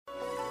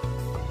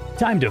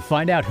Time to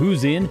find out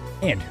who's in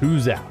and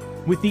who's out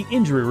with the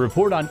Injury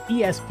Report on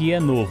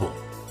ESPN Louisville.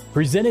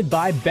 Presented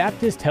by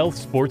Baptist Health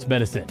Sports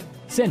Medicine,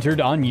 centered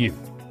on you.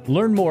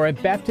 Learn more at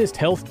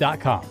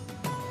baptisthealth.com.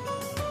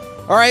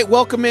 All right,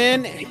 welcome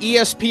in.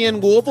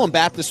 ESPN Louisville and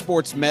Baptist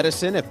Sports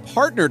Medicine have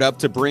partnered up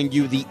to bring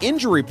you the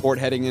Injury Report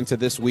heading into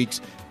this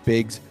week's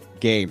Bigs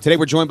game. Today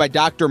we're joined by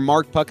Dr.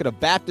 Mark Puckett of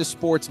Baptist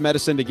Sports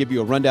Medicine to give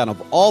you a rundown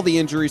of all the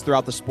injuries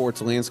throughout the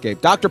sports landscape.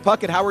 Dr.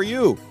 Puckett, how are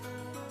you?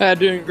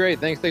 Doing great.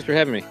 Thanks for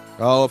having me.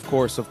 Oh, of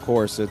course.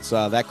 It's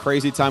that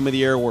crazy time of the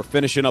year. We're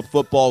finishing up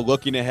football,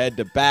 looking ahead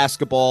to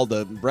basketball.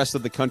 The rest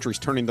of the country's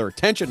turning their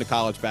attention to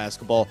college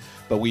basketball,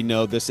 but we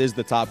know this is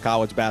the top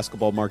college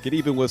basketball market,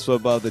 even with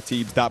some of the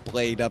teams not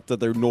played up to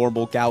their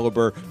normal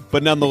caliber.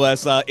 But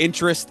nonetheless,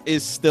 interest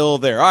is still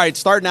there. All right,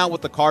 starting out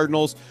with the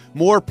Cardinals.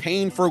 More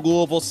pain for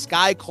Louisville.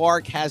 Sky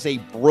Clark has a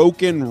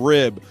broken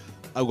rib.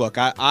 Look,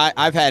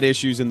 I've had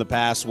issues in the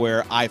past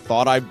where I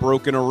thought I'd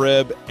broken a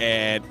rib,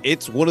 and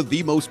it's one of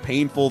the most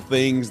painful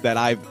things that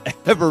I've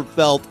ever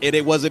felt, and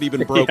it wasn't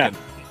even broken. Yeah.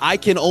 I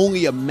can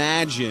only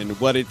imagine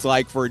what it's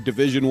like for a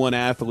Division I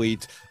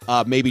athlete,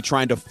 maybe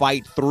trying to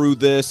fight through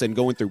this and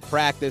going through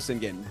practice and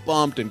getting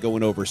bumped and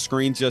going over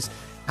screens. Just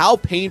how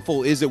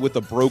painful is it with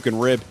a broken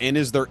rib, and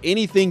is there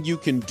anything you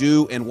can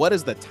do, and what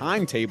is the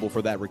timetable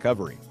for that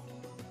recovery?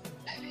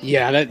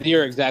 Yeah,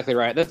 you're exactly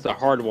right. That's a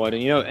hard one.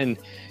 And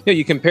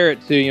you compare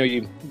it to,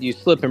 you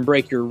slip and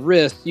break your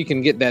wrist, you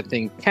can get that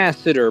thing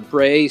casted or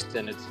braced,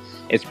 and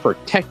it's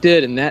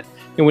protected, and that,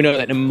 we know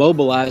that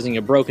immobilizing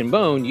a broken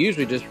bone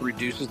usually just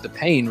reduces the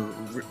pain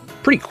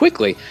pretty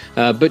quickly.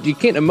 But you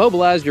can't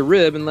immobilize your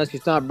rib unless you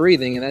stop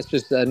breathing, and that's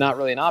just not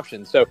really an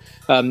option. So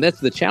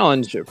that's the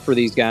challenge for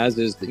these guys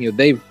is,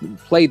 they've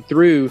played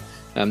through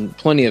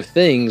plenty of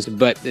things,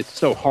 but it's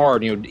so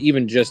hard,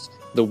 even just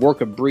the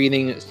work of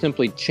breathing,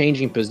 simply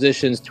changing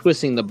positions,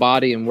 twisting the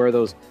body, and where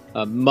those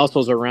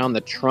muscles around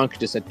the trunk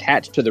just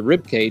attached to the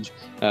rib cage.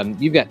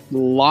 You've got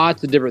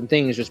lots of different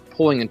things just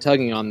pulling and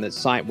tugging on the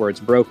site where it's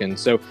broken.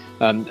 So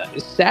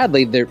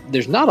sadly,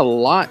 there's not a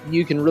lot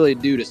you can really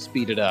do to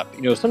speed it up.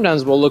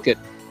 Sometimes we'll look at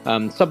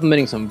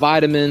supplementing some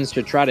vitamins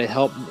to try to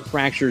help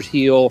fractures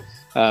heal.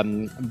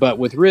 But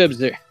with ribs,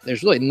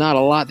 there's really not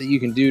a lot that you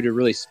can do to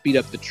really speed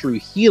up the true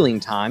healing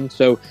time.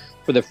 So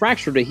for the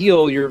fracture to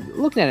heal, you're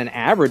looking at an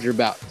average of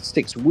about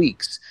 6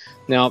 weeks.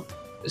 Now,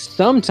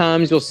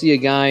 sometimes you'll see a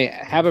guy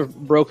have a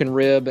broken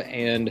rib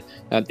and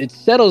it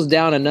settles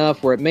down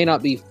enough where it may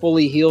not be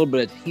fully healed,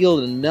 but it's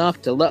healed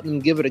enough to let them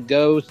give it a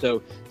go.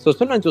 So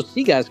sometimes you'll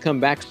see guys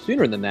come back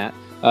sooner than that,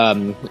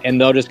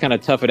 and they'll just kind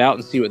of tough it out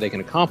and see what they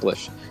can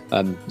accomplish.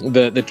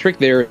 The trick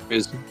there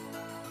is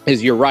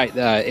you're right.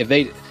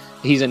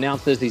 He's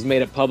announced this, he's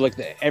made it public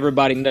that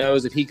everybody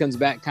knows if he comes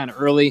back kind of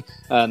early,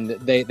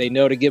 they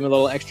know to give him a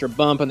little extra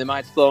bump and they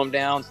might slow him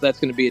down. So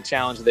that's going to be a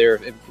challenge there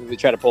if we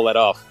try to pull that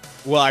off.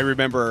 Well, I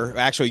remember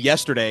actually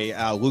yesterday,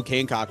 Luke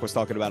Hancock was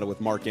talking about it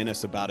with Mark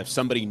Ennis about if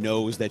somebody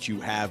knows that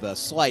you have a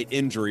slight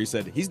injury,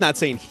 said he's not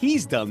saying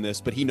he's done this,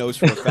 but he knows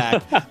for a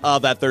fact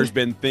that there's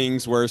been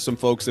things where some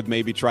folks have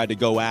maybe tried to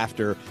go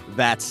after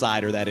that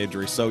side or that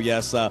injury. So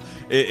yes,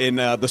 in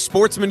the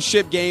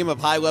sportsmanship game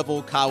of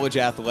high-level college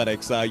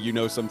athletics,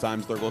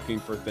 sometimes they're looking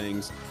for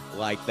things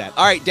like that.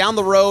 All right, down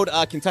the road,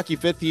 Kentucky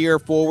fifth-year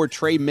forward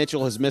Trey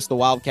Mitchell has missed the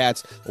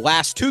Wildcats'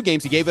 last 2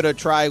 games. He gave it a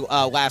try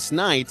last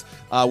night.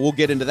 We'll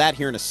get into that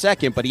here in a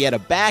second, but he had a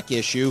back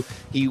issue.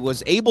 He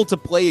was able to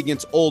play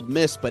against Ole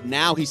Miss, but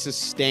now he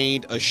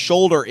sustained a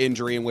shoulder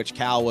injury in which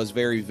Cal was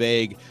very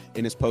vague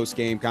in his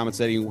post-game comment,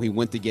 said he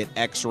went to get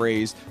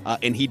x-rays,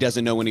 and he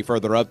doesn't know any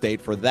further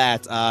update for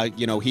that.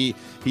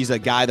 He's a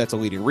guy that's a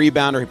leading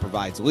rebounder. He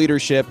provides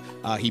leadership.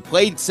 He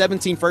played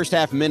 17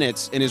 first-half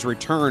minutes in his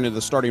return to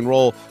the starting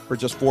role for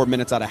just 4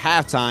 minutes out of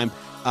halftime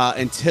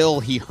until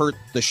he hurt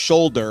the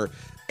shoulder.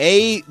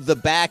 The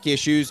back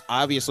issues,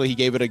 obviously he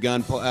gave it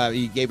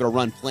a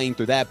run playing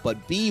through that,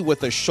 but B, with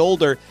the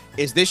shoulder,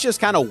 is this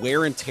just kind of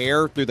wear and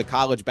tear through the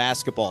college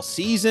basketball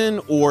season,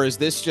 or is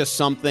this just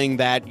something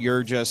that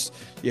you're just,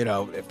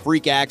 a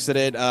freak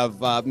accident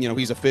of,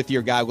 he's a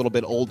fifth-year guy, a little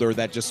bit older,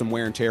 that just some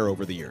wear and tear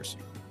over the years?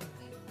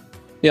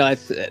 Yeah,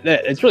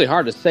 it's really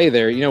hard to say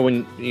there.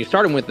 When you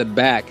start him with the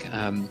back,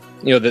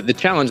 the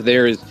challenge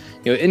there is,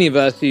 any of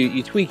us,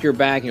 you tweak your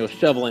back and you'll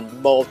shovel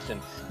in mulch and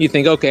you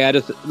think, okay, I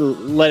just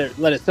let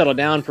it settle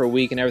down for a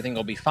week and everything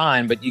will be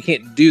fine. But you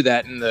can't do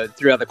that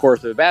throughout the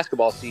course of a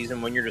basketball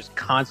season when you're just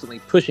constantly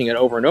pushing it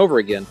over and over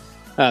again.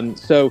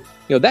 So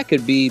that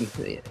could be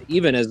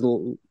even as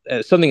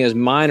something as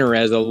minor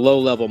as a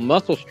low-level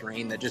muscle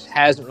strain that just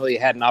hasn't really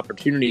had an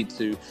opportunity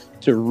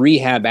to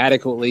rehab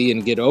adequately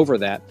and get over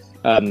that.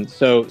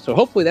 So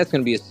hopefully that's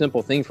going to be a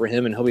simple thing for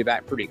him and he'll be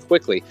back pretty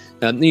quickly.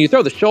 Then you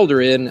throw the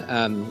shoulder in,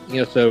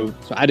 so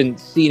I didn't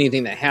see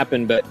anything that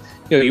happened, but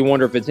you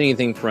wonder if it's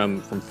anything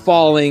from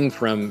falling,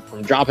 from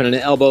dropping an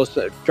elbow,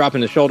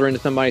 dropping the shoulder into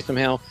somebody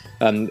somehow,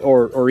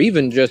 or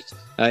even just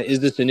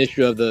is this an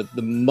issue of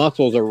the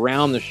muscles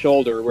around the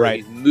shoulder where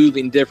He's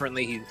moving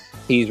differently,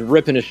 he's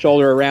ripping his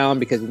shoulder around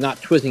because he's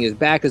not twisting his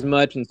back as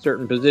much in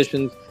certain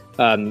positions.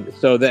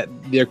 So that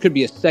there could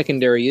be a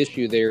secondary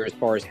issue there as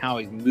far as how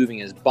he's moving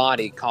his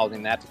body,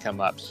 causing that to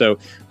come up. So,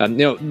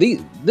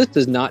 this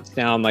does not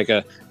sound like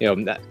a,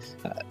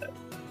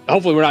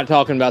 hopefully we're not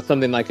talking about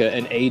something like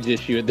an age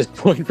issue at this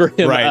point for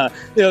him. Right.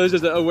 There's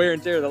just a wear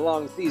and tear of the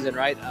long season,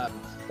 right?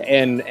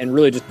 And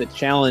really just the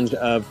challenge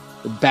of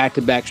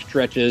back-to-back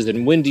stretches,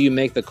 and when do you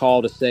make the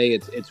call to say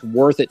it's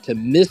worth it to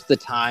miss the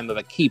time of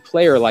a key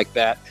player like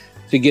that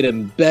to get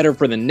him better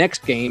for the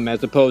next game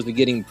as opposed to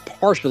getting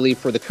partially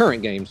for the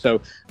current game.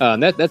 So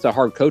that's a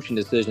hard coaching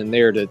decision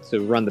there to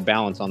run the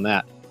balance on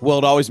that. Well,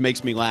 it always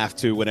makes me laugh,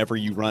 too, whenever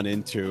you run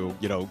into,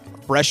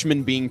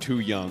 freshmen being too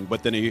young.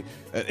 But then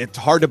it's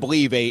hard to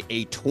believe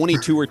a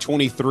 22 or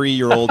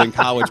 23-year-old in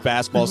college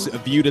basketball is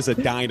viewed as a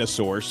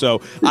dinosaur.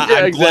 So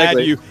I'm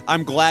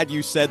glad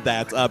you said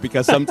that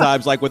because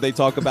sometimes, like when they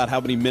talk about how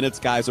many minutes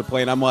guys are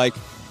playing, I'm like,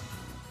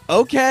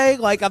 okay,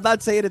 like I'm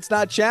not saying it's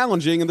not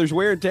challenging and there's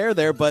wear and tear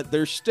there, but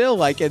they're still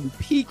like in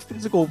peak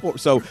physical form.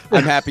 So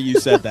I'm happy you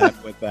said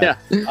that with that.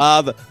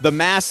 Yeah. The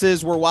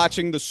masses were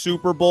watching the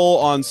Super Bowl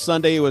on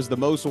Sunday. It was the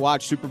most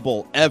watched Super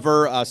Bowl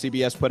ever.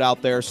 CBS put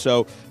out there.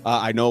 So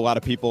I know a lot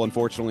of people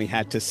unfortunately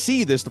had to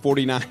see this. The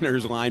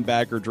 49ers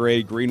linebacker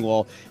Dre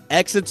Greenwald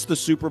exits the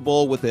Super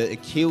Bowl with an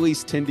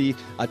Achilles tendon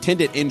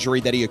injury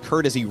that he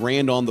occurred as he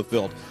ran on the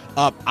field.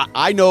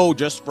 I know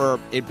just for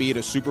it being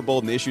a Super Bowl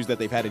and the issues that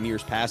they've had in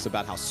years past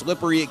about how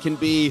slippery it can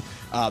be,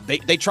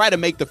 they try to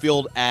make the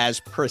field as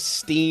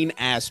pristine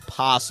as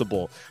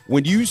possible.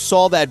 When you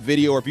saw that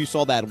video or if you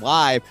saw that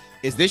live,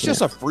 is this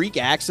just a freak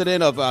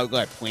accident of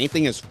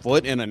planting his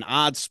foot in an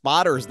odd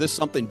spot, or is this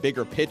something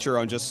bigger picture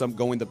on just some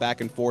going the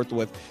back and forth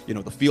with,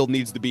 the field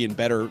needs to be in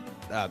better,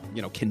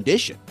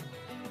 condition?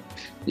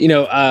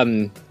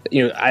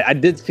 I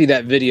did see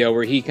that video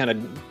where he kind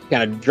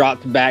of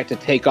dropped back to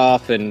take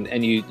off,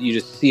 and you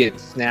just see it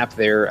snap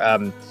there.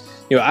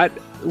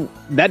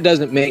 That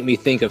doesn't make me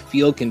think of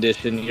field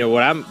condition.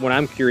 What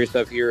I'm curious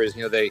of here is,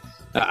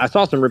 I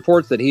saw some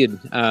reports that he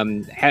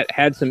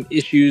had some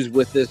issues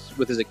with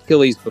his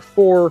Achilles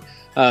before.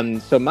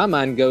 So my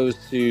mind goes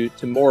to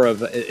more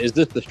of, is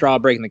this the straw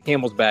breaking the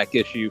camel's back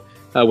issue?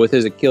 With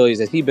his Achilles,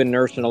 has he been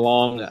nursing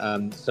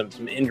along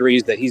some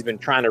injuries that he's been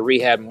trying to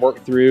rehab and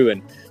work through,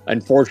 and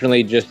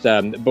unfortunately just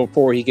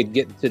before he could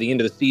get to the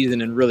end of the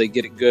season and really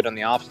get it good on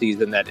the off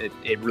season, that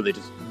it really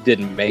just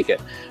didn't make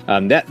it.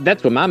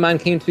 That's what my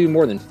mind came to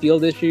more than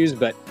field issues,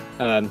 but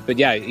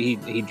yeah,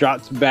 he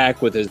drops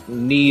back with his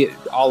knee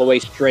all the way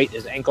straight,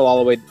 his ankle all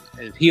the way,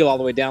 his heel all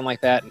the way down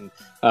like that,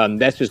 and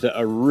that's just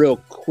a real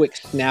quick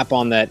snap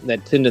on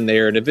that tendon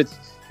there. And if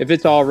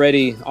it's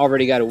already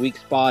got a weak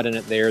spot in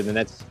it there, then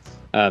that's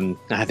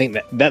I think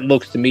that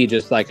looks to me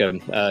just like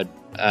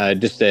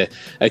just a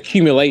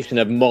accumulation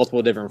of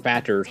multiple different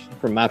factors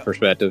from my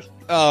perspective.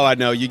 Oh, I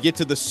know. You get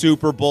to the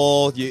Super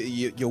Bowl,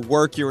 you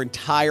work your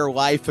entire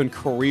life and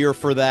career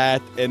for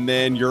that, and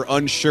then you're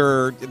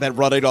unsure that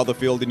running on the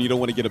field and you don't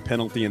want to get a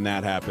penalty and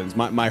that happens.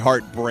 My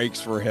heart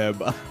breaks for him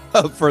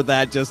for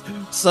that. Just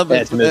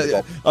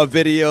a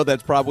video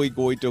that's probably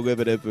going to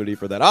live in infamy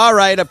for that. All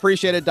right.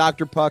 Appreciate it,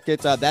 Dr.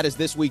 Puckett. That is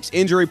this week's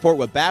Injury Report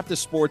with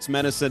Baptist Sports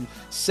Medicine,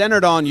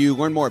 centered on you.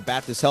 Learn more at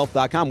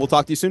BaptistHealth.com. We'll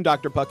talk to you soon,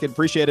 Dr. Puckett.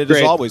 Appreciate it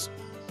as always.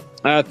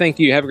 Thank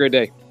you. Have a great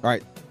day. All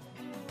right.